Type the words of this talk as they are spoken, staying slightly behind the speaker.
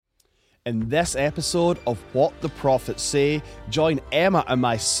In this episode of What the Prophets Say, join Emma and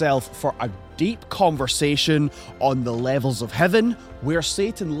myself for a deep conversation on the levels of heaven, where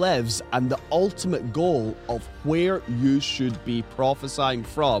Satan lives, and the ultimate goal of where you should be prophesying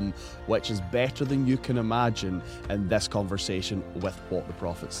from, which is better than you can imagine in this conversation with What the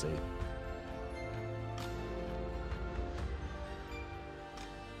Prophets Say.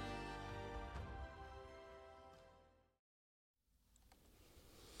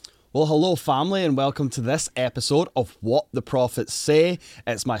 Well, hello family, and welcome to this episode of What the Prophets Say.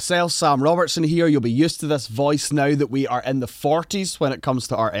 It's myself, Sam Robertson here. You'll be used to this voice now that we are in the 40s when it comes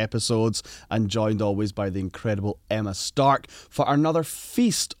to our episodes, and joined always by the incredible Emma Stark for another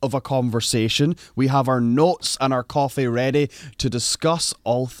feast of a conversation. We have our notes and our coffee ready to discuss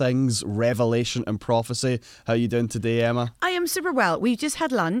all things revelation and prophecy. How are you doing today, Emma? I am super well. We've just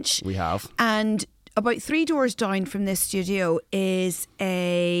had lunch. We have. And about 3 doors down from this studio is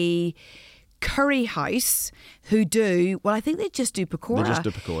a curry house who do, well, I think they just do pakora. They just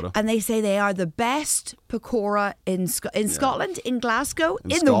do pakora. And they say they are the best pakora in Scotland, in Glasgow, in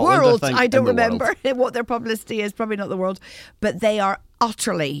the Scotland, world. I don't think, remember what their publicity is, probably not the world. But they are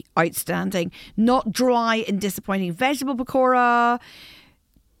utterly outstanding. Not dry and disappointing vegetable pakora,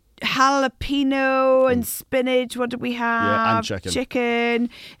 jalapeno and spinach. What did we have? Yeah, and chicken.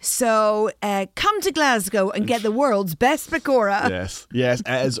 So come to Glasgow and get the world's best pakora. Yes,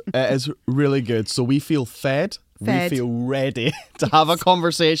 it is really good. So we feel fed. We feel ready to have a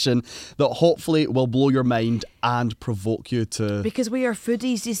conversation that hopefully will blow your mind and provoke you to... Because we are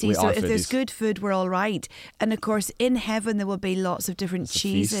foodies, you see. We so are if there's foodies. good food, we're all right. And of course, in heaven, there will be lots of different It's a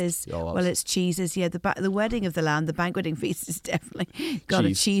cheeses. feast. Oh, Well, it's cheeses, yeah. The wedding of the Lamb, the banqueting feast is definitely got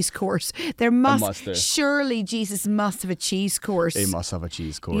Cheese. a cheese course. There must do. surely Jesus must have a cheese course. He must have a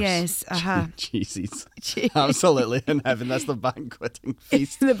cheese course. Yes, Cheesies. Cheese. Absolutely. In heaven, that's the banqueting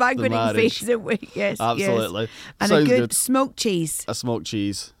feast. The banqueting marriage. feast, yes. Absolutely. Yes. And Sounds a good good. smoked cheese. A smoked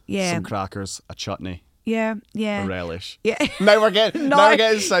cheese. Yeah. Some crackers. A chutney. Yeah. A relish. Yeah. Now we're getting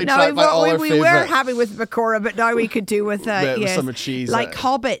sidetracked by all our we favourite. were happy with pakora, but now we could do with With some cheese. like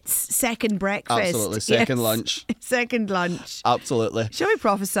hobbits' second breakfast. Absolutely. Second Yes. lunch. Second lunch. Absolutely. Shall we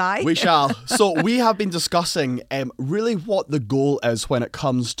prophesy? We shall. So we have been discussing really what the goal is when it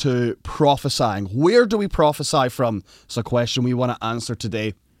comes to prophesying. Where do we prophesy from? It's a question we want to answer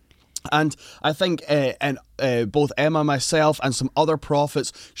today. And I think both Emma, myself, and some other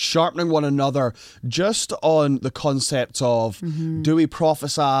prophets sharpening one another just on the concept of, do we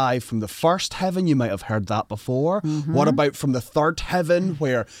prophesy from the first heaven? You might have heard that before. What about from the third heaven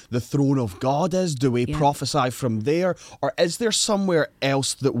where the throne of God is? Do we prophesy from there? Or is there somewhere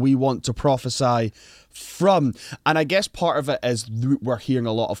else that we want to prophesy from? And I guess part of it is we're hearing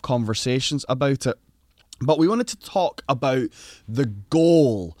a lot of conversations about it. But we wanted to talk about the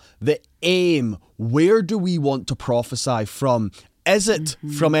goal, the aim. Where do we want to prophesy from? Is it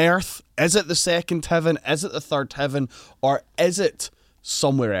from earth? Is it the second heaven? Is it the third heaven? Or is it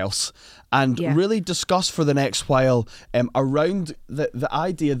somewhere else? And really discuss for the next while around the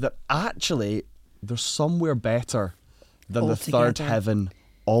idea that actually there's somewhere better than the third heaven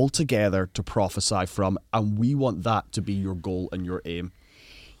altogether to prophesy from. And we want that to be your goal and your aim.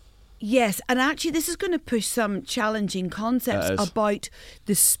 Yes, and actually this is going to push some challenging concepts about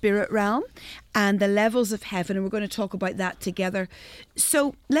the spirit realm and the levels of heaven, and we're going to talk about that together.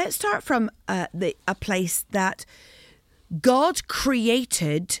 So let's start from a place that God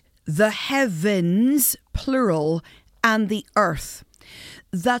created the heavens, plural, and the earth.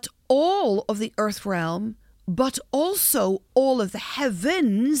 That all of the earth realm, but also all of the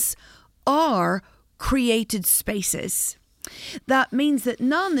heavens are created spaces. That means that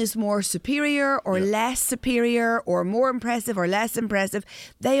none is more superior or less superior or more impressive or less impressive.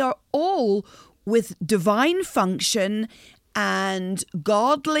 They are all with divine function and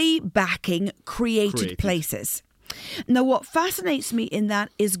godly backing created places. Now, what fascinates me in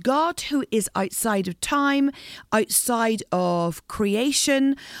that is God, who is outside of time, outside of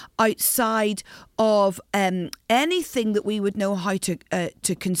creation, outside of anything that we would know how to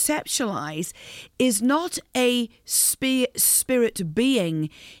conceptualize, is not a spirit being.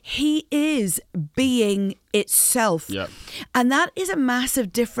 He is being itself. Yep. And that is a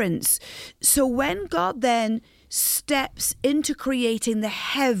massive difference. So when God then steps into creating the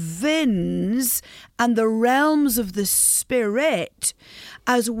heavens and the realms of the spirit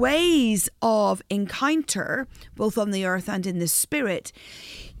as ways of encounter, both on the earth and in the spirit,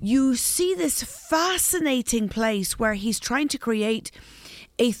 you see this fascinating place where he's trying to create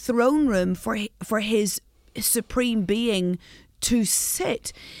a throne room for his supreme being to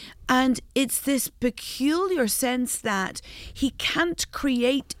sit. And it's this peculiar sense that he can't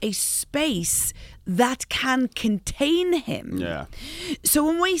create a space that can contain him. Yeah. So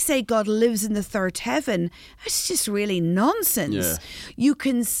when we say God lives in the third heaven, that's just really nonsense. Yeah. You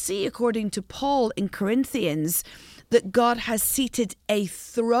can see, according to Paul in Corinthians, that God has seated a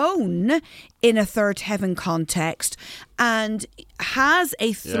throne in a third heaven context and has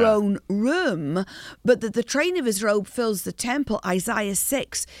a throne room, but that the train of his robe fills the temple, Isaiah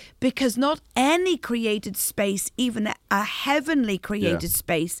 6, because not any created space, even a heavenly created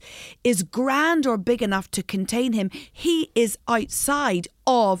space, is grand or big enough to contain him. He is outside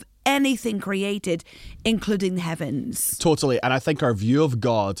of anything created, including the heavens. Totally. And I think our view of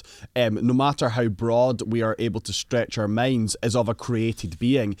God, no matter how broad we are able to stretch our minds, is of a created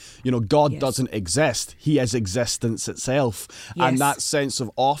being. You know, God doesn't exist. He is existence itself. And that sense of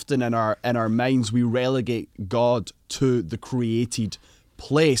often in our minds, we relegate God to the created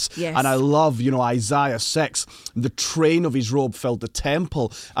place. And I love, Isaiah 6, the train of his robe filled the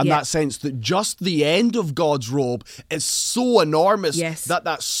temple, and that sense that just the end of God's robe is so enormous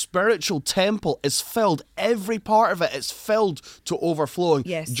that spiritual temple is filled, every part of it is filled to overflowing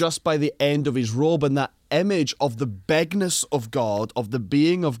just by the end of his robe. And that image of the bigness of God, of the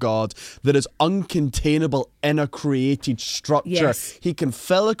being of God that is uncontainable in a created structure. He can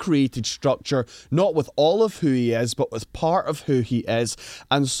fill a created structure, not with all of who he is, but with part of who he is.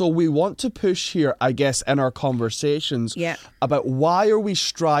 And so we want to push here, I guess, in our conversations about why are we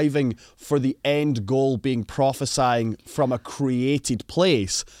striving for the end goal being prophesying from a created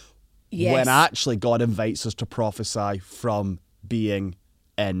place when actually God invites us to prophesy from being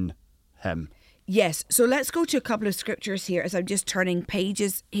in him. Yes, so let's go to a couple of scriptures here as I'm just turning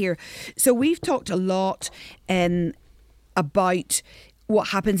pages here. So we've talked a lot about what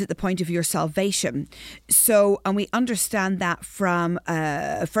happens at the point of your salvation. So, and we understand that from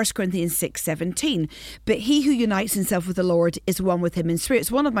 1 Corinthians 6:17. But he who unites himself with the Lord is one with him in spirit.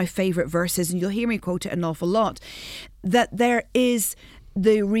 It's one of my favourite verses, and you'll hear me quote it an awful lot, that there is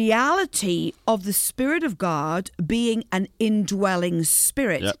the reality of the Spirit of God being an indwelling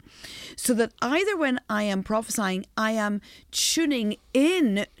spirit. So that either when I am prophesying, I am tuning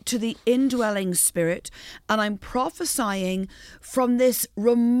in to the indwelling spirit and I'm prophesying from this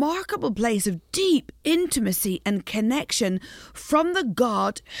remarkable place of deep intimacy and connection from the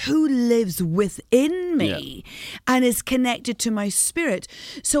God who lives within me and is connected to my spirit.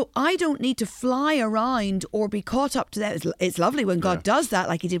 So I don't need to fly around or be caught up to that. It's lovely when God does that,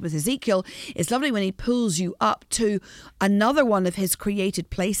 like he did with Ezekiel. It's lovely when he pulls you up to another one of his created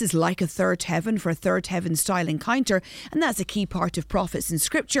places, like a third heaven, for a third heaven style encounter. And that's a key part of prophets in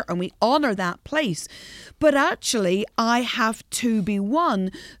scripture, and we honour that place. But actually, I have to be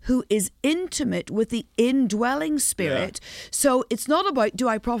one who is intimate with the indwelling spirit. So it's not about, do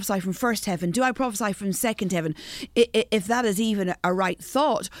I prophesy from first heaven? Do I prophesy from second heaven? If that is even a right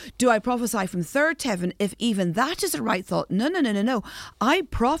thought. Do I prophesy from third heaven? If even that is a right thought? No. I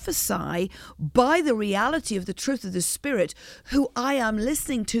prophesy by the reality of the truth of the Spirit, who I am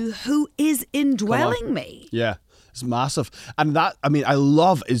listening to, who is indwelling me. Yeah. It's massive. And that, I mean, I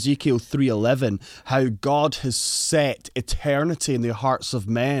love Ezekiel 3:11, how God has set eternity in the hearts of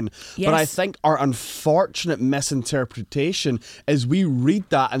men. But I think our unfortunate misinterpretation is we read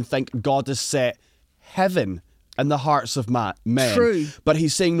that and think God has set heaven in the hearts of men. True. But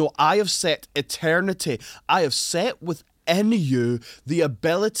he's saying, no, I have set eternity. I have set within you the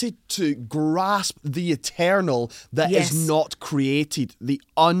ability to grasp the eternal that is not created, the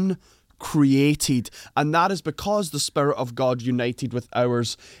uncreated, and that is because the Spirit of God united with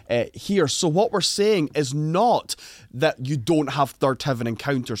ours here. So what we're saying is not that you don't have third heaven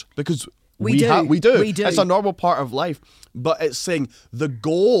encounters, because we do. It's a normal part of life. But it's saying the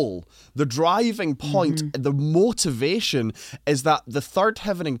goal, the driving point, the motivation is that the third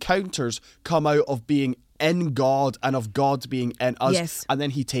heaven encounters come out of being in God and of God being in us, and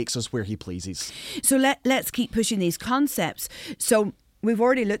then he takes us where he pleases. So let's keep pushing these concepts. So we've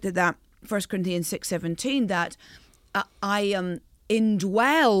already looked at that, 1 Corinthians 6:17, that I am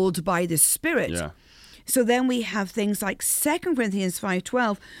indwelled by the Spirit. So then we have things like 2 Corinthians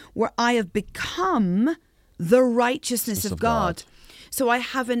 5:12, where I have become the righteousness of God. So I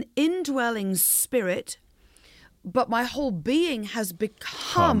have an indwelling spirit, but my whole being has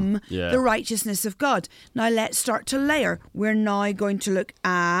become the righteousness of God. Now let's start to layer. We're now going to look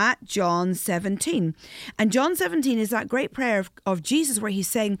at John 17. And John 17 is that great prayer of Jesus where he's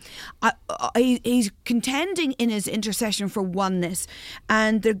saying, he's contending in his intercession for oneness.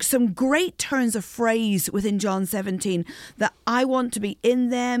 And there's some great turns of phrase within John 17 that I want to be in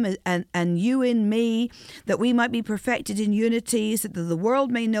them and you in me, that we might be perfected in unity, so that the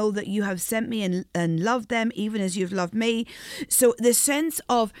world may know that you have sent me and loved them even as you've loved me. So the sense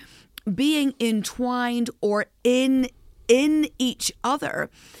of being entwined or in each other,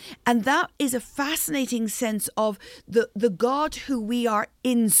 and that is a fascinating sense of the God who we are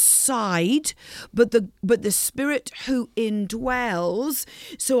inside, but the Spirit who indwells.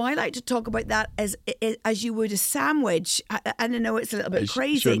 So I like to talk about that as you would a sandwich. And I know it's a little bit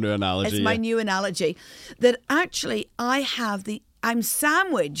crazy. It's your new analogy. It's my new analogy, that actually I'm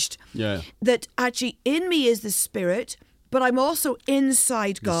sandwiched. Yeah. That actually in me is the Spirit, but I'm also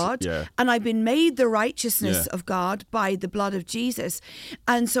inside God, and I've been made the righteousness of God by the blood of Jesus.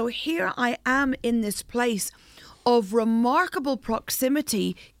 And so here I am in this place of remarkable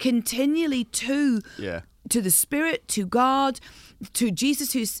proximity continually to the Spirit, to God, to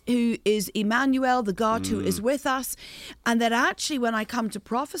Jesus who is Emmanuel, the God who is with us. And that actually when I come to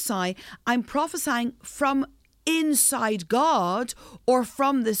prophesy, I'm prophesying from inside God or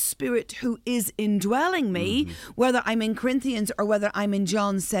from the Spirit who is indwelling me, whether I'm in Corinthians or whether I'm in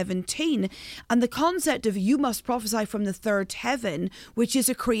John 17. And the concept of you must prophesy from the third heaven, which is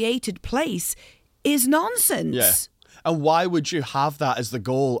a created place, is nonsense. Yeah. And why would you have that as the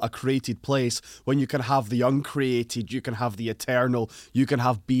goal, a created place, when you can have the uncreated, you can have the eternal, you can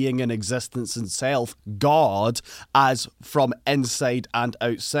have being in existence and self, God, as from inside and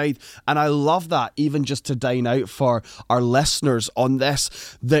outside. And I love that, even just to dine out for our listeners on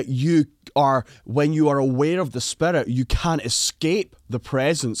this, that you are, when you are aware of the Spirit, you can't escape the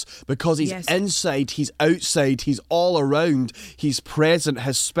presence, because he's inside, he's outside, he's all around, he's present,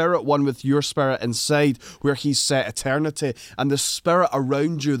 his Spirit one with your spirit inside, where he's set eternity, and the Spirit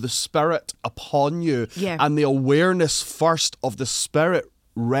around you, the Spirit upon you, and the awareness first of the Spirit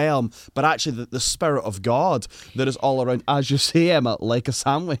realm, but actually the Spirit of God that is all around, as you say, Emma, like a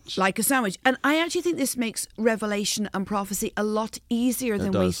sandwich. Like a sandwich. And I actually think this makes revelation and prophecy a lot easier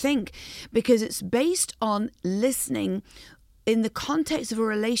than we think, because it's based on listening in the context of a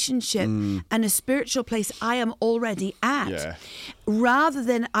relationship and a spiritual place I am already at, rather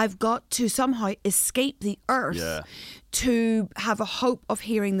than I've got to somehow escape the earth to have a hope of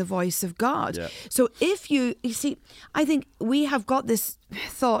hearing the voice of God. So if you see, I think we have got this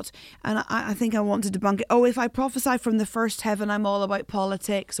thought, and I think I want to debunk it. Oh, if I prophesy from the first heaven, I'm all about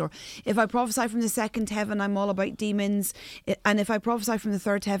politics, or if I prophesy from the second heaven, I'm all about demons, and if I prophesy from the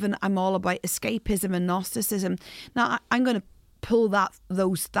third heaven, I'm all about escapism and Gnosticism. Now, I'm going to pull that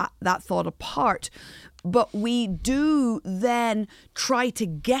thought apart, but we do then try to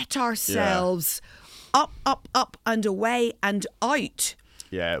get ourselves up and away and out.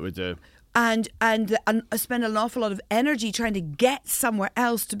 Yeah, we do. And spend an awful lot of energy trying to get somewhere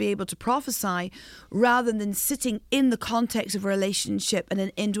else to be able to prophesy, rather than sitting in the context of a relationship and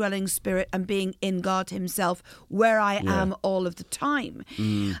an indwelling Spirit and being in God himself, where I am all of the time.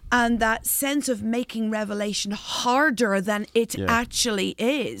 And that sense of making revelation harder than it actually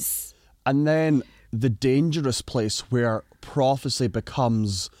is. And then the dangerous place where prophecy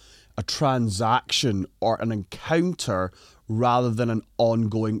becomes a transaction or an encounter rather than an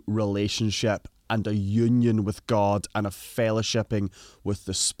ongoing relationship and a union with God and a fellowshipping with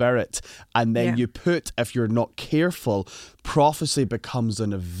the Spirit. And then you put, if you're not careful, prophecy becomes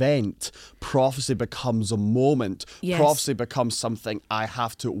an event, prophecy becomes a moment, prophecy becomes something I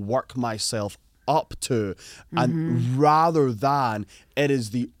have to work myself up to, and rather than it is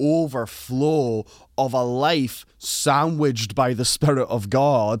the overflow of a life sandwiched by the Spirit of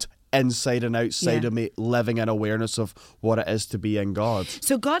God inside and outside of me, living in awareness of what it is to be in God.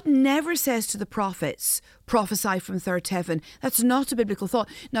 So God never says to the prophets, prophesy from third heaven. That's not a biblical thought.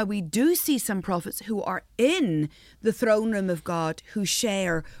 Now, we do see some prophets who are in the throne room of God who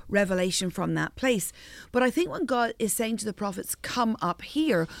share revelation from that place. But I think when God is saying to the prophets, come up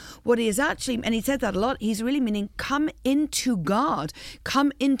here, what he is actually, and he said that a lot, he's really meaning come into God,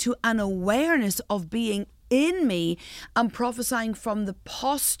 come into an awareness of being in me and prophesying from the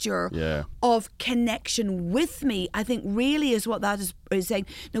posture of connection with me, I think really is what that is saying.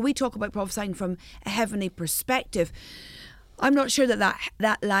 Now, we talk about prophesying from a heavenly perspective. I'm not sure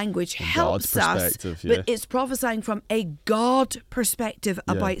that language helps us, but it's prophesying from a God perspective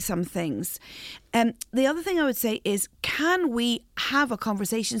about some things. The other thing I would say is, can we have a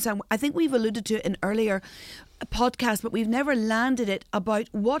conversation? I think we've alluded to it in earlier podcast, but we've never landed it about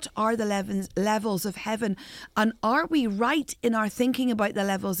what are the levels of heaven, and are we right in our thinking about the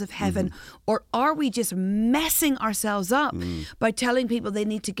levels of heaven, or are we just messing ourselves up by telling people they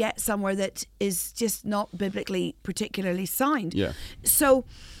need to get somewhere that is just not biblically particularly sound? Yeah. So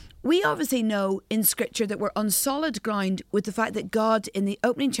we obviously know in Scripture that we're on solid ground with the fact that God, in the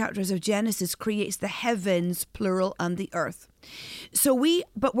opening chapters of Genesis, creates the heavens, plural, and the earth.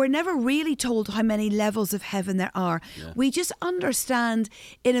 But we're never really told how many levels of heaven there are. Yeah. We just understand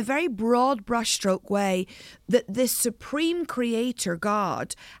in a very broad brushstroke way that this supreme creator,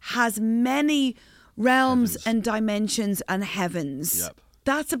 God, has many realms and dimensions and heavens. Yep.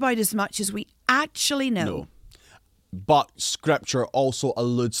 That's about as much as we actually know. No. But Scripture also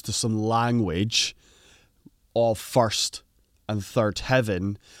alludes to some language of first and third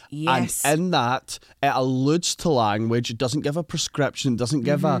heaven. Yes. And in that, it alludes to language. It doesn't give a prescription. It doesn't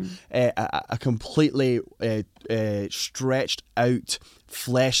give a completely stretched out,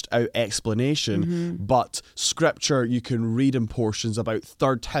 fleshed out explanation. But Scripture, you can read in portions about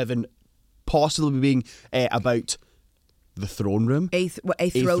third heaven possibly being about the throne room. A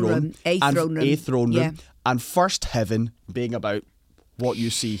throne room. Yeah. And first heaven being about what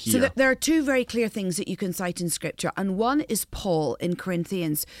you see here. So there are two very clear things that you can cite in Scripture, and one is Paul in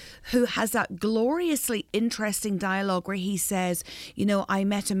Corinthians, who has that gloriously interesting dialogue where he says, I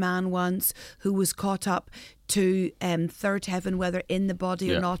met a man once who was caught up to third heaven, whether in the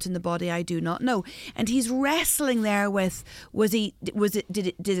body or not in the body, I do not know. And he's wrestling there with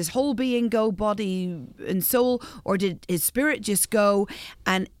did his whole being go, body and soul, or did his spirit just go?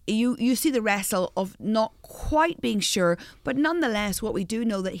 And you see the wrestle of not quite being sure, but nonetheless, what we do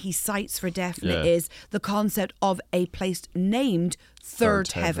know that he cites for definite is the concept of a place named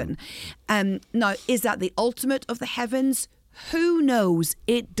third heaven. Now, is that the ultimate of the heavens? Who knows?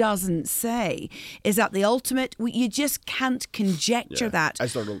 It doesn't say. Is that the ultimate? You just can't conjecture that.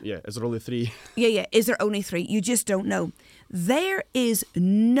 Is there only three? Yeah. Is there only three? You just don't know. There is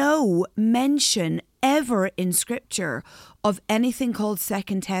no mention ever in Scripture of anything called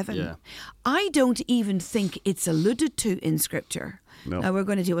second heaven. Yeah. I don't even think it's alluded to in Scripture. No. Now, we're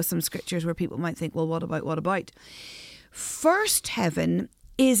going to deal with some scriptures where people might think, well, what about? First heaven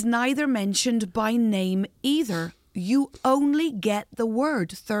is neither mentioned by name either. You only get the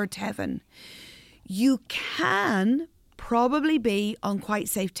word third heaven. You can probably be on quite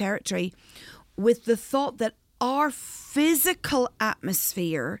safe territory with the thought that our physical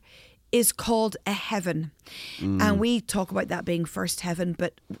atmosphere is called a heaven. And we talk about that being first heaven,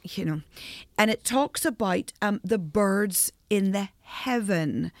 but, and it talks about the birds in the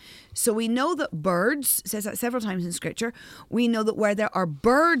heaven. So we know that birds, says that several times in Scripture, we know that where there are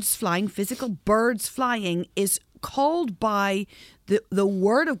birds flying, physical birds flying, is called by the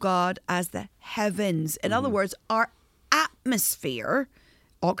Word of God as the heavens. In other words, our atmosphere,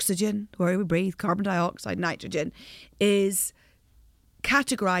 oxygen, where we breathe, carbon dioxide, nitrogen, is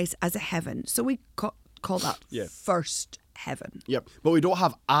categorized as a heaven. So we call that first heaven. Yep, but we don't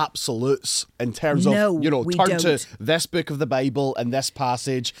have absolutes in terms of, we turn don't. to this book of the Bible and this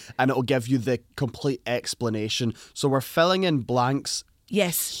passage and it'll give you the complete explanation. So we're filling in blanks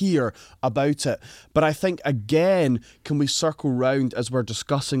here about it. But I think, again, can we circle round as we're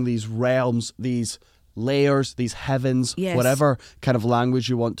discussing these realms, these layers, these heavens, whatever kind of language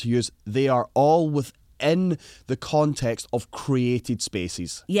you want to use, they are all within the context of created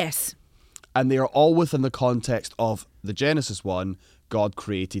spaces. Yes. And they are all within the context of the Genesis one, God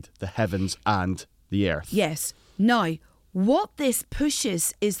created the heavens and the earth. Yes. Now, what this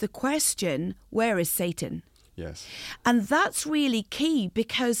pushes is the question, where is Satan? Yes. And that's really key,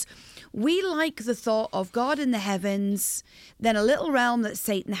 because we like the thought of God in the heavens, then a little realm that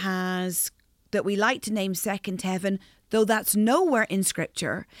Satan has that we like to name second heaven, though that's nowhere in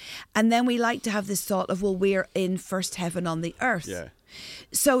Scripture. And then we like to have this thought of, well, we're in first heaven on the earth. Yeah.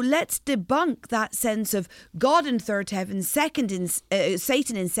 So let's debunk that sense of God in third heaven, Satan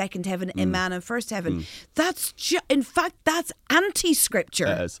in second heaven, and man in first heaven. That's in fact, that's anti-Scripture.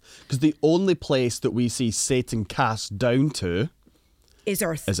 It is. Because the only place that we see Satan cast down to is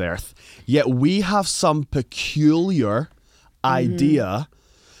earth. Yet we have some peculiar idea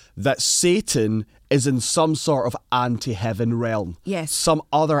that Satan is in some sort of anti-heaven realm. Yes. Some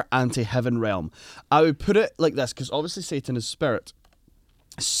other anti-heaven realm. I would put it like this, because obviously Satan is spirit.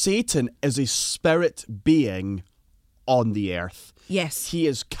 Satan is a spirit being on the earth. Yes. He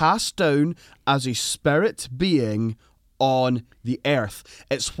is cast down as a spirit being on the earth.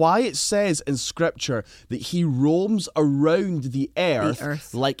 It's why it says in Scripture that he roams around the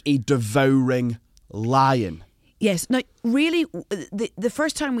earth like a devouring lion. Yes. Now, really, the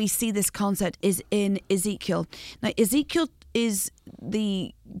first time we see this concept is in Ezekiel. Now, Ezekiel is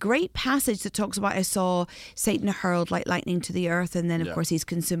the great passage that talks about, I saw Satan hurled like lightning to the earth, and then of course he's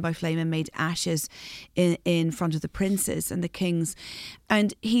consumed by flame and made ashes in front of the princes and the kings,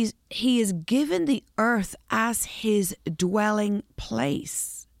 and he is given the earth as his dwelling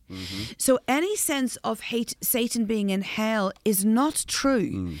place. Mm-hmm. So any sense of Satan being in hell is not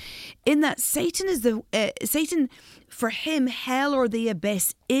true, in that Satan is Satan. For him, hell or the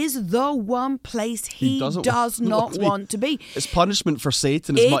abyss is the one place he does not want to be. It's punishment for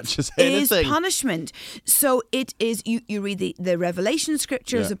Satan as much as anything. It is punishment. So it is, you read the Revelation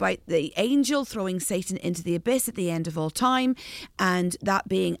scriptures about the angel throwing Satan into the abyss at the end of all time, and that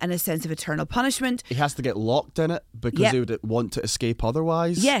being in a sense of eternal punishment. He has to get locked in it because he would want to escape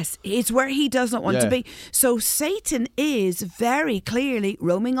otherwise. Yes, it's where he does not want to be. So Satan is very clearly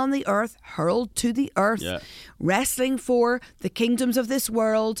roaming on the earth, hurled to the earth, wrestling for the kingdoms of this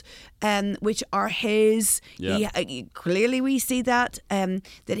world, which are his. Clearly we see that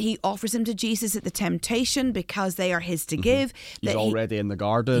he offers them to Jesus at the temptation because they are his to give. He's already in the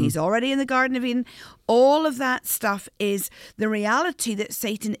garden. He's already in the Garden of Eden. All of that stuff is the reality that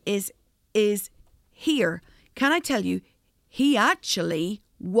Satan is here. Can I tell you, he actually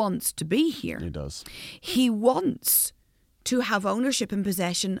wants to be here. He does. He wants to have ownership and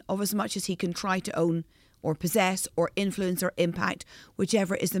possession of as much as he can try to own or possess or influence or impact,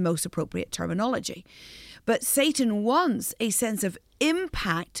 whichever is the most appropriate terminology. But Satan wants a sense of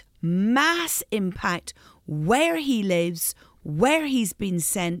impact, mass impact, where he lives, where he's been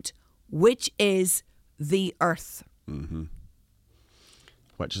sent, which is the earth. Mm-hmm.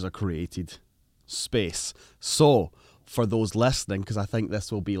 Which is a created space. So, for those listening, because I think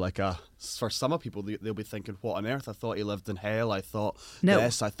this will be for some people, they'll be thinking, what on earth? I thought he lived in hell. I thought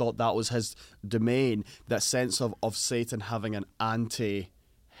this. I thought that was his domain. That sense of Satan having an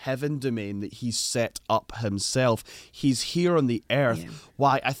anti-heaven domain that he's set up himself. He's here on the earth. Yeah.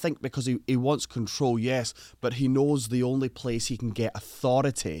 Why? I think because he wants control, yes, but he knows the only place he can get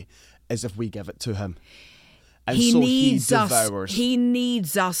authority is if we give it to him. And he devours. He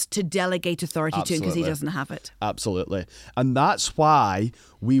needs us to delegate authority to him because he doesn't have it. Absolutely. And that's why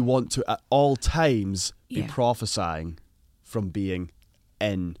we want to, at all times, be prophesying from being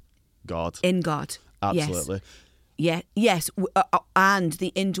in God. In God. Absolutely. Yes, and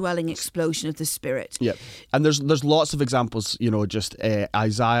the indwelling explosion of the Spirit. Yeah, and there's lots of examples. Just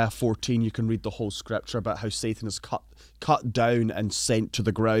Isaiah 14. You can read the whole scripture about how Satan is cut down and sent to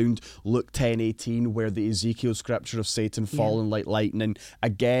the ground. Luke 10:18, where the Ezekiel scripture of Satan falling like lightning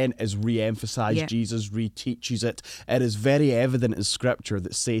again is re-emphasized. Yeah. Jesus reteaches it. It is very evident in scripture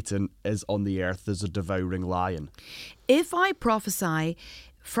that Satan is on the earth as a devouring lion. If I prophesy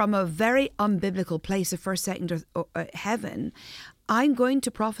from a very unbiblical place of first, second, or heaven, I'm going to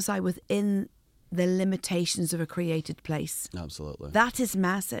prophesy within the limitations of a created place. Absolutely. That is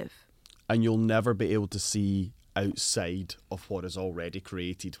massive. And you'll never be able to see outside of what is already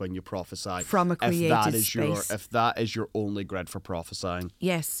created when you prophesy. From a created space. If that is your only grid for prophesying.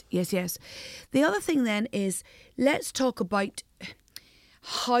 Yes. The other thing then is, let's talk about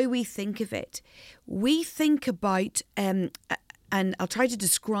how we think of it. We think about... and I'll try to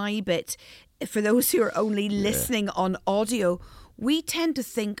describe it for those who are only listening on audio. We tend to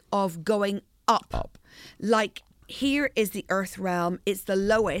think of going up. Like, here is the earth realm, it's the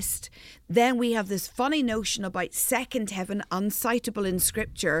lowest. Then we have this funny notion about second heaven, uncitable in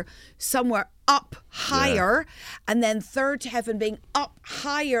scripture, somewhere up higher, and then third heaven being up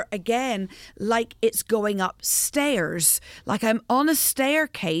higher again, like it's going upstairs. Like I'm on a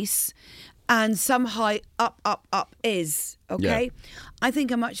staircase and somehow up is, okay? Yeah. I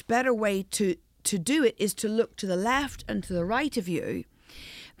think a much better way to do it is to look to the left and to the right of you,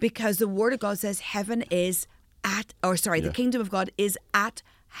 because the Word of God says heaven is the kingdom of God is at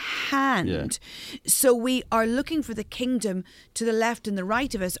hand. Yeah. So we are looking for the kingdom to the left and the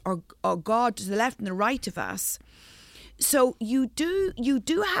right of us, or God to the left and the right of us. So you do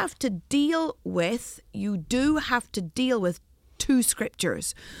have to deal with two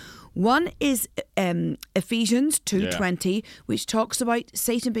scriptures. One is Ephesians 2:20, which talks about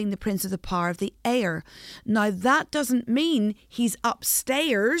Satan being the prince of the power of the air. Now, that doesn't mean he's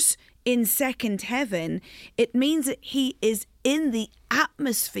upstairs in second heaven. It means that he is in the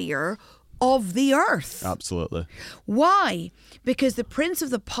atmosphere of the earth. Absolutely. Why? Because the prince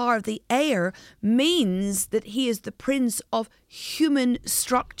of the power of the air means that he is the prince of human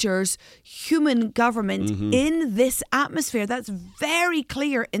structures, human government in this atmosphere. That's very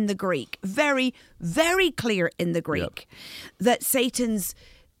clear in the Greek. Very, very clear in the Greek. That Satan's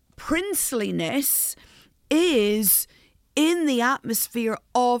princeliness is in the atmosphere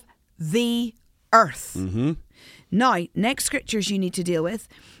of the earth. Mm-hmm. Now, next scriptures you need to deal with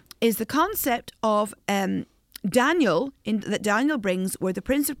is the concept of Daniel, that Daniel brings, where the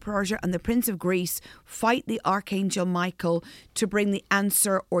prince of Persia and the prince of Greece fight the archangel Michael to bring the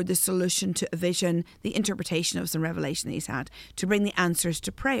answer or the solution to a vision, the interpretation of some revelation that he's had, to bring the answers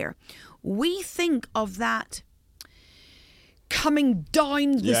to prayer. We think of that coming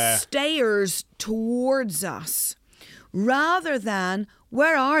down the stairs towards us, rather than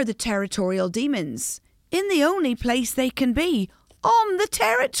where are the territorial demons? In the only place they can be, on the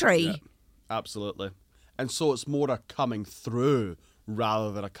territory. Yeah, absolutely. And so it's more a coming through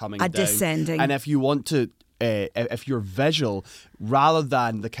rather than a coming down. Descending. And if you want to, if you're visual, rather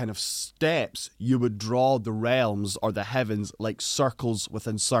than the kind of steps, you would draw the realms or the heavens like circles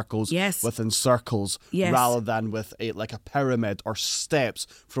within circles within circles, rather than with like a pyramid or steps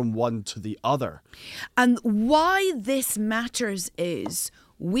from one to the other. And why this matters is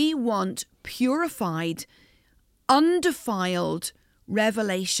we want purified, undefiled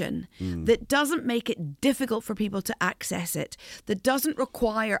revelation that doesn't make it difficult for people to access it, that doesn't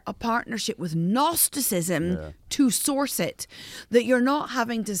require a partnership with Gnosticism to source it, that you're not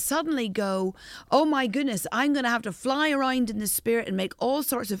having to suddenly go, oh my goodness, I'm going to have to fly around in the spirit and make all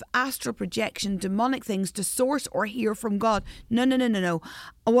sorts of astral projection, demonic things to source or hear from God. No.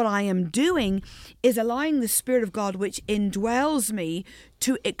 What I am doing is allowing the Spirit of God, which indwells me,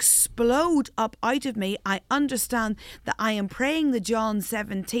 to explode up out of me. I understand that I am praying the John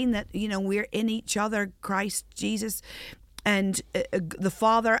 17, that, we're in each other, Christ Jesus and the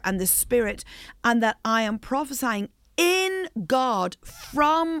Father and the Spirit, and that I am prophesying in God,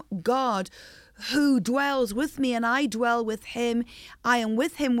 from God, who dwells with me and I dwell with him. I am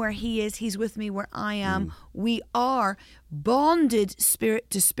with him where he is. He's with me where I am. We are bonded spirit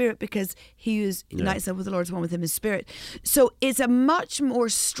to spirit because he who unites himself with the Lord is one with him in spirit. So it's a much more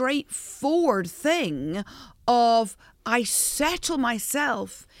straightforward thing of I settle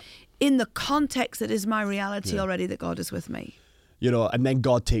myself in the context that is my reality already, that God is with me. And then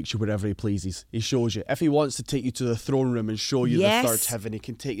God takes you wherever he pleases. He shows you. If he wants to take you to the throne room and show you the third heaven, he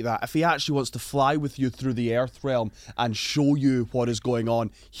can take you that. If he actually wants to fly with you through the earth realm and show you what is going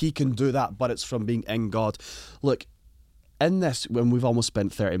on, he can do that, but it's from being in God. Look, in this, when we've almost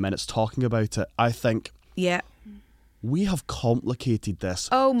spent 30 minutes talking about it, I think we have complicated this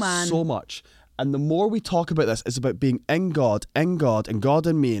so much. And the more we talk about this, it's about being in God, and God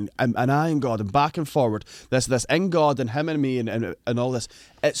in me, and I in God, and back and forward. This in God and him and me and all this.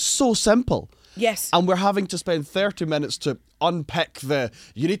 It's so simple. Yes. And we're having to spend 30 minutes to unpick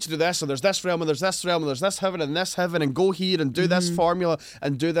you need to do this, and there's this realm, and there's this realm, and there's this heaven, and go here, and do this formula,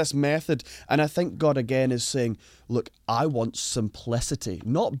 and do this method. And I think God again is saying, look, I want simplicity.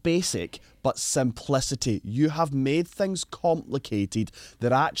 Not basic, but simplicity. You have made things complicated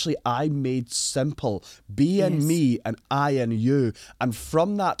that actually I made simple. Be in me, and I in you. And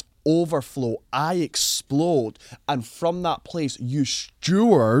from that overflow, I explode, and from that place you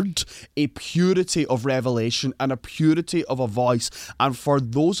steward a purity of revelation and a purity of a voice. And for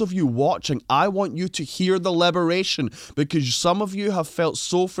those of you watching, I want you to hear the liberation, because some of you have felt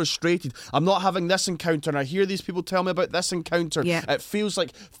so frustrated. I'm not having this encounter, and I hear these people tell me about this encounter. It feels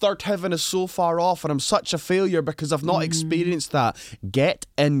like third heaven is so far off, and I'm such a failure because I've not experienced that. Get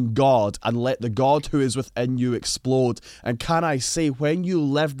in God and let the God who is within you explode. And can I say, when you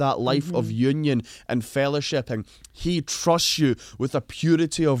live that life of union and fellowshipping, he trusts you with a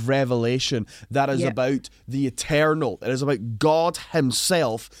purity of revelation that is about the eternal. It is about God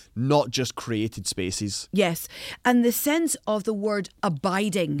himself, not just created spaces. Yes. And the sense of the word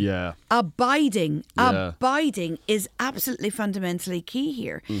abiding. Abiding is absolutely fundamentally key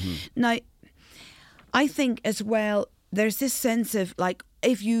here. Now, I think as well, there's this sense of like,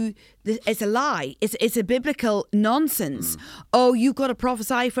 it's a lie. It's a biblical nonsense. Oh, you've got to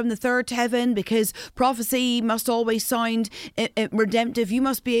prophesy from the third heaven because prophecy must always sound redemptive. You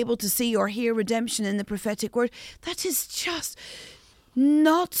must be able to see or hear redemption in the prophetic word. That is just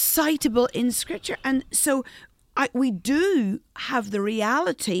not citable in Scripture. And so we do have the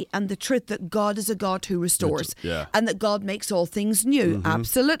reality and the truth that God is a God who restores, and that God makes all things new,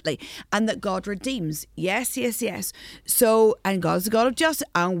 absolutely, and that God redeems, yes. So, and God is a God of justice,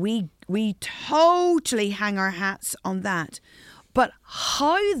 and we totally hang our hats on that. But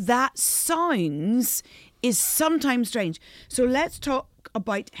how that sounds is sometimes strange. So let's talk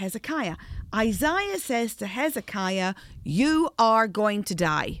about Hezekiah. Isaiah says to Hezekiah, "You are going to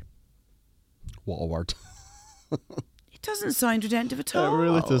die." What a word. It doesn't sound redemptive at all. It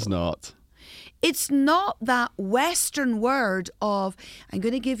really does not. It's not that Western word of, I'm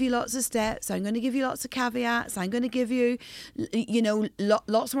going to give you lots of steps, I'm going to give you lots of caveats, I'm going to give you,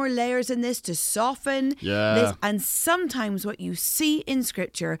 lots more layers in this to soften this. And sometimes what you see in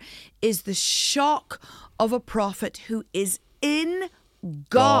Scripture is the shock of a prophet who is in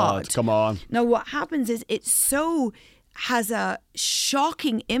God. Come on. Now, what happens is it so has a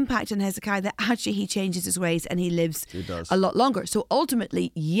shocking impact on Hezekiah that actually he changes his ways and he lives a lot longer. So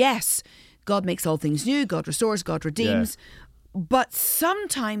ultimately, yes, God makes all things new, God restores, God redeems. Yeah. But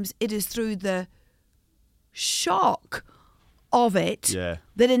sometimes it is through the shock of it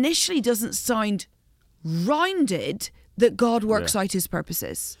that initially doesn't sound rounded that God works out his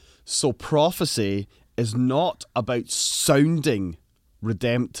purposes. So prophecy is not about sounding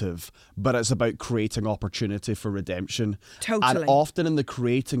redemptive, but it's about creating opportunity for redemption. Totally. And often in the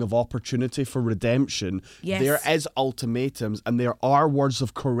creating of opportunity for redemption, there is ultimatums and there are words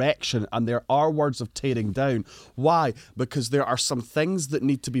of correction and there are words of tearing down. Why? Because there are some things that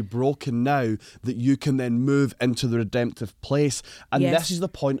need to be broken now that you can then move into the redemptive place. And this is the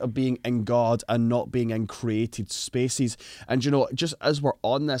point of being in God and not being in created spaces. And just as we're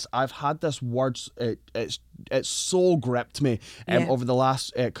on this, I've had this words, it's so gripped me over the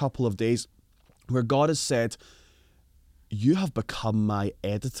last couple of days, where God has said, you have become my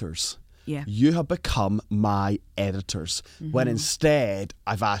editors. Yeah. You have become my editors, when instead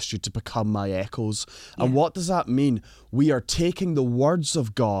I've asked you to become my echoes. And what does that mean? We are taking the words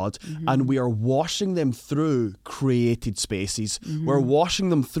of God and we are washing them through created spaces. We're washing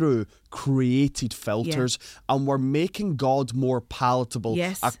them through created filters and we're making God more palatable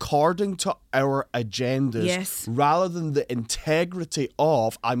according to our agendas rather than the integrity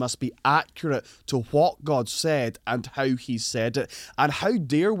of, I must be accurate to what God said and how he said it. And how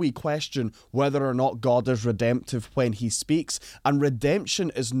dare we question whether or not God is redemptive when he speaks? And redemption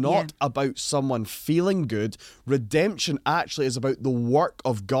is not about someone feeling good. Redemption actually is about the work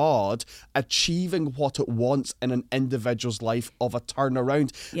of God achieving what it wants in an individual's life of a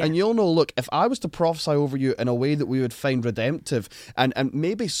turnaround. And you'll know, look, if I was to prophesy over you in a way that we would find redemptive, and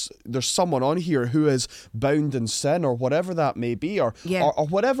maybe there's someone on here who is bound in sin or whatever that may be, or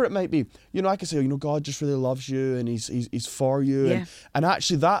whatever it might be, I could say, God just really loves you and he's for you. And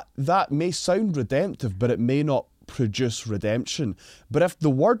actually that may sound redemptive, but it may not produce redemption. But if the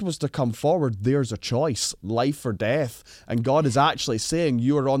word was to come forward, there's a choice, life or death, and God is actually saying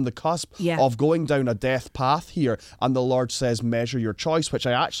you are on the cusp of going down a death path here, and the Lord says measure your choice, which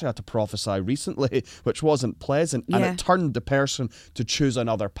I actually had to prophesy recently, which wasn't pleasant, and it turned the person to choose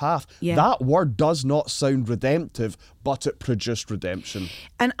another path. That word does not sound redemptive, but it produced redemption.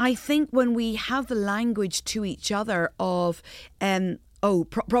 And I think when we have the language to each other of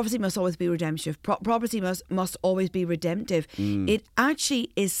prophecy must always be redemptive. Prophecy must always be redemptive. It actually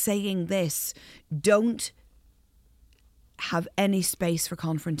is saying this: don't have any space for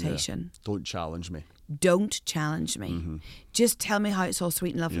confrontation. Don't challenge me. Don't challenge me. Just tell me how it's all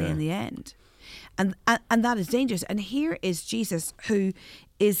sweet and lovely in the end. And that is dangerous. And here is Jesus, who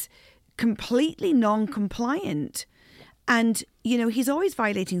is completely non-compliant. And, he's always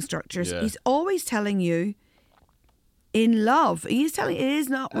violating structures. He's always telling you, in love. He's telling it is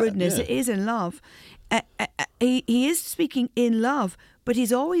not rudeness, it is in love. He is speaking in love, but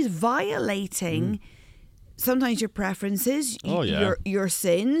he's always violating sometimes your preferences, your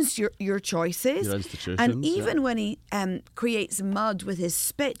sins, your choices. Your institutions. And even when he creates mud with his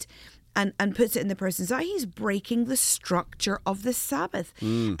spit and puts it in the person's eye, he's breaking the structure of the Sabbath.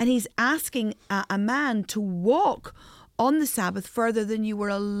 And he's asking a man to walk on the Sabbath further than you were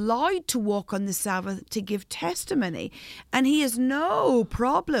allowed to walk on the Sabbath to give testimony. And he has no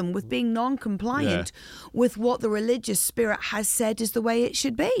problem with being non-compliant with what the religious spirit has said is the way it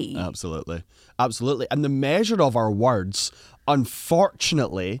should be. Absolutely. And the measure of our words,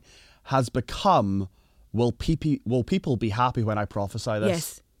 unfortunately, has become, will people be happy when I prophesy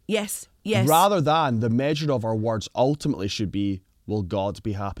this? Yes. Rather than the measure of our words ultimately should be, will God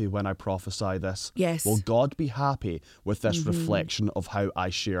be happy when I prophesy this? Yes. Will God be happy with this reflection of how I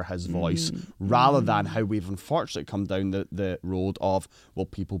share his voice? Rather than how we've unfortunately come down the road of, will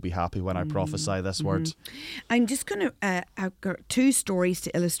people be happy when I prophesy this word? I'm just going to, I've got two stories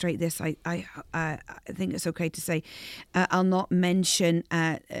to illustrate this. I think it's okay to say. I'll not mention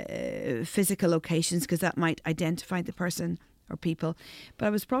physical locations because that might identify the person or people. But I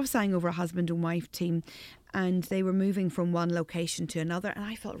was prophesying over a husband and wife team, and they were moving from one location to another, and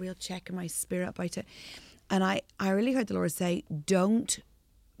I felt a real check in my spirit about it. And I really heard the Lord say, don't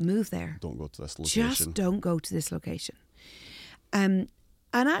move there. Don't go to this location. Just don't go to this location.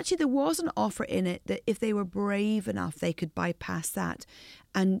 And actually, there was an offer in it that if they were brave enough, they could bypass that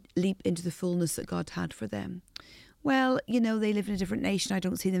and leap into the fullness that God had for them. Well, they live in a different nation. I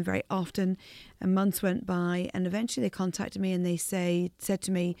don't see them very often. And months went by, and eventually they contacted me and they said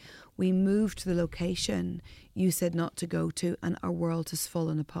to me, we moved to the location you said not to go to, and our world has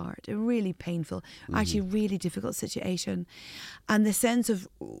fallen apart. A really painful, actually really difficult situation. And the sense of,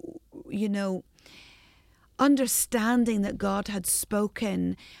 understanding that God had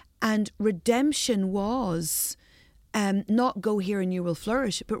spoken, and redemption was not go here and you will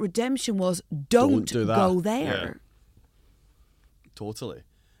flourish, but redemption was don't do go there. Yeah. Totally.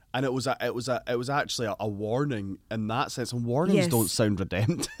 And it was actually a warning in that sense. And warnings don't sound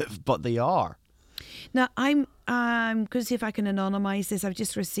redemptive, but they are. Now, I'm going to see if I can anonymise this. I've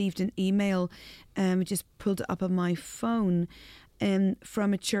just received an email, just pulled it up on my phone,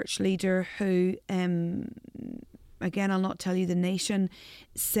 from a church leader who, again, I'll not tell you the nation,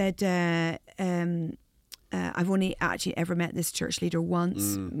 said, I've only actually ever met this church leader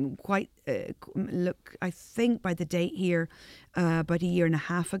once. I think by the date here, about a year and a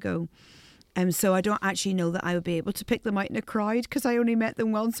half ago. So I don't actually know that I would be able to pick them out in a crowd because I only met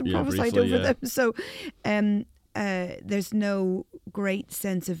them once and prophesied over them. So there's no great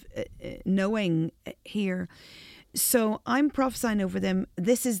sense of knowing here. So I'm prophesying over them.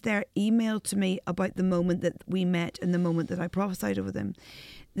 This is their email to me about the moment that we met and the moment that I prophesied over them.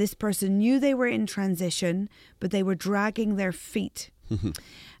 This person knew they were in transition, but they were dragging their feet.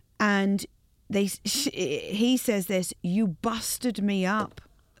 And he says this, you busted me up.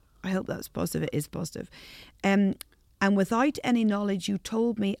 I hope that's positive. It is positive. And without any knowledge, you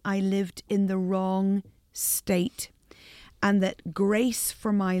told me I lived in the wrong state and that grace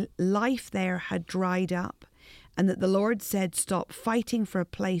for my life there had dried up. And that the Lord said, stop fighting for a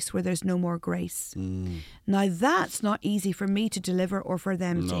place where there's no more grace. Now, that's not easy for me to deliver or for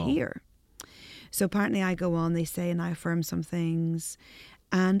them to hear. So apparently I go on, they say, and I affirm some things.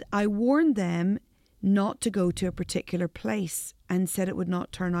 And I warned them not to go to a particular place and said it would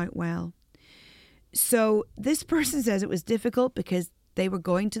not turn out well. So this person says it was difficult because they were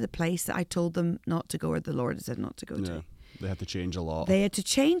going to the place that I told them not to go, or the Lord had said not to go to. They had to change a lot. They had to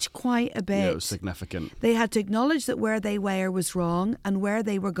change quite a bit. Yeah, it was significant. They had to acknowledge that where they were was wrong and where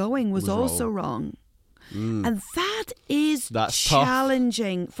they were going was also wrong. And that's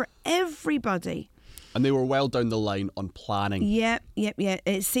challenging tough for everybody. And they were well down the line on planning. Yep.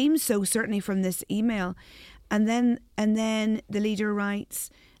 It seems so, certainly from this email. And then the leader writes,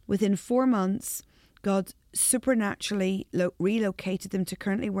 within 4 months, God supernaturally relocated them to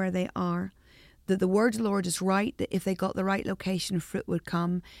currently where they are. That the word of the Lord is right, that if they got the right location, fruit would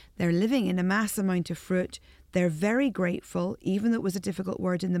come. They're living in a mass amount of fruit. They're very grateful, even though it was a difficult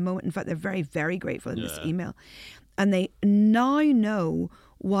word in the moment. In fact, they're very, very grateful in this email. And they now know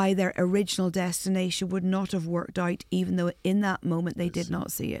why their original destination would not have worked out, even though in that moment they did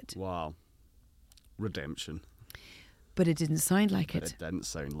not see it. Wow. Redemption. But it didn't sound like it. It didn't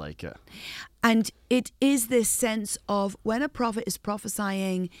sound like it. And it is this sense of when a prophet is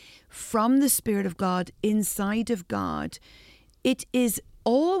prophesying from the Spirit of God, inside of God, it is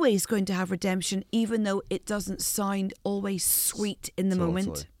always going to have redemption, even though it doesn't sound always sweet in the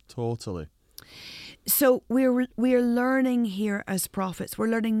moment. Totally. So we're learning here as prophets. We're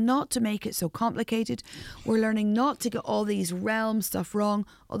learning not to make it so complicated. We're learning not to get all these realm stuff wrong.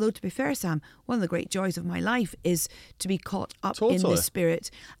 Although, to be fair, Sam, one of the great joys of my life is to be caught up in the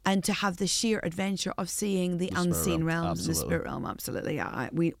Spirit and to have the sheer adventure of seeing the unseen realms in the Spirit realm. Absolutely.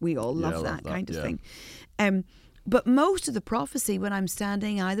 We all love that kind of thing. But most of the prophecy, when I'm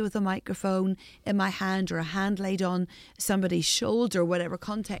standing either with a microphone in my hand or a hand laid on somebody's shoulder, whatever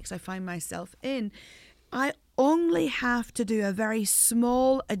context I find myself in, I only have to do a very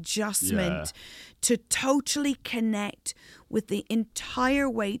small adjustment to totally connect with the entire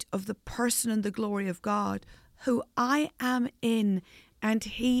weight of the person and the glory of God, who I am in and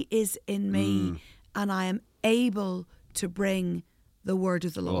He is in me, and I am able to bring the word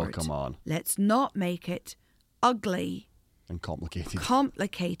of the Lord. Oh, come on. Let's not make it ugly and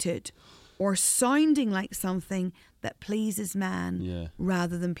complicated or sounding like something that pleases man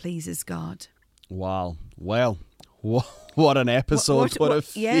rather than pleases God. Wow. Well, what an episode. What a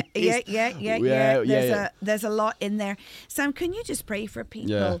feast. Yeah. There's a lot in there. Sam, can you just pray for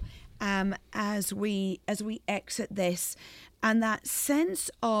people as we exit this, and that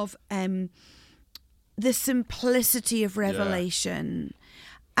sense of the simplicity of revelation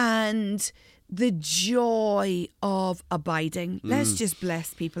and the joy of abiding. Let's just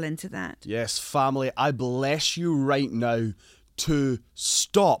bless people into that. Yes, family, I bless you right now to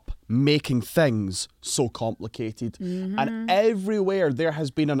stop making things so complicated. And everywhere there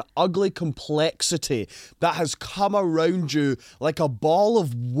has been an ugly complexity that has come around you like a ball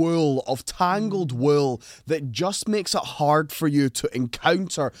of wool, of tangled wool, that just makes it hard for you to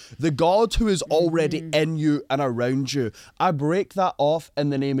encounter the God who is already in you and around you. I break that off in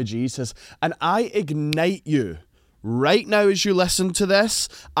the name of Jesus, and I ignite you. Right now, as you listen to this,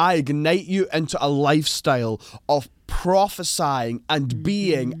 I ignite you into a lifestyle of prophesying and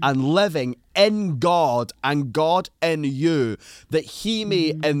being and living in God and God in you, that He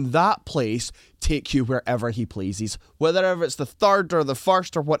may in that place take you wherever He pleases. Whether it's the third or the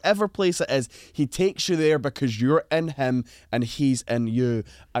first or whatever place it is, He takes you there because you're in Him and He's in you.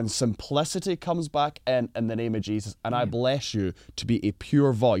 And simplicity comes back in the name of Jesus. And I bless you to be a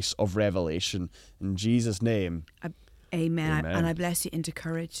pure voice of revelation. In Jesus' name. Amen. And I bless you into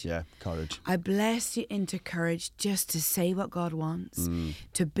courage. Yeah, courage. I bless you into courage just to say what God wants,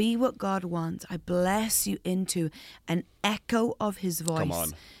 to be what God wants. I bless you into an echo of His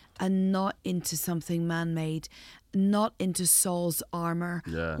voice and not into something man-made, not into Saul's armour,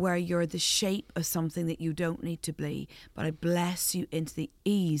 where you're the shape of something that you don't need to be. But I bless you into the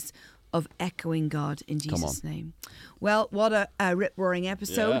ease of echoing God in Jesus' name. Well, what a rip-roaring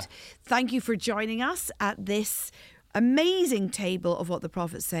episode. Yeah. Thank you for joining us at this amazing table of What the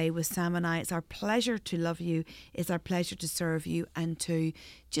Prophets Say with Sam and I. It's our pleasure to love you. It's our pleasure to serve you and to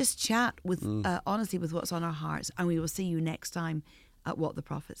just chat with honestly with what's on our hearts. And we will see you next time at What the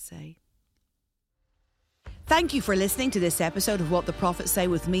Prophets Say. Thank you for listening to this episode of What the Prophets Say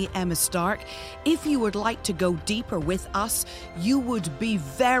with me, Emma Stark. If you would like to go deeper with us, you would be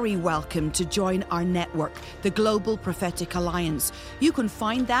very welcome to join our network, the Global Prophetic Alliance. You can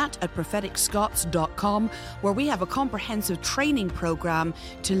find that at propheticscots.com, where we have a comprehensive training program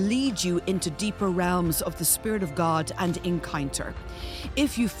to lead you into deeper realms of the Spirit of God and encounter.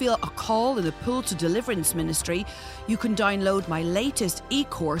 If you feel a call and a pull to deliverance ministry, you can download my latest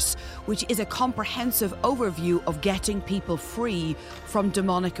e-course, which is a comprehensive overview of getting people free from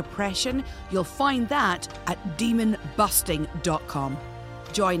demonic oppression. You'll find that at demonbusting.com.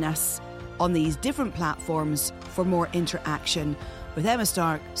 Join us on these different platforms for more interaction with Emma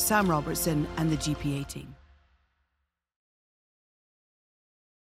Stark, Sam Robertson and the GPA team.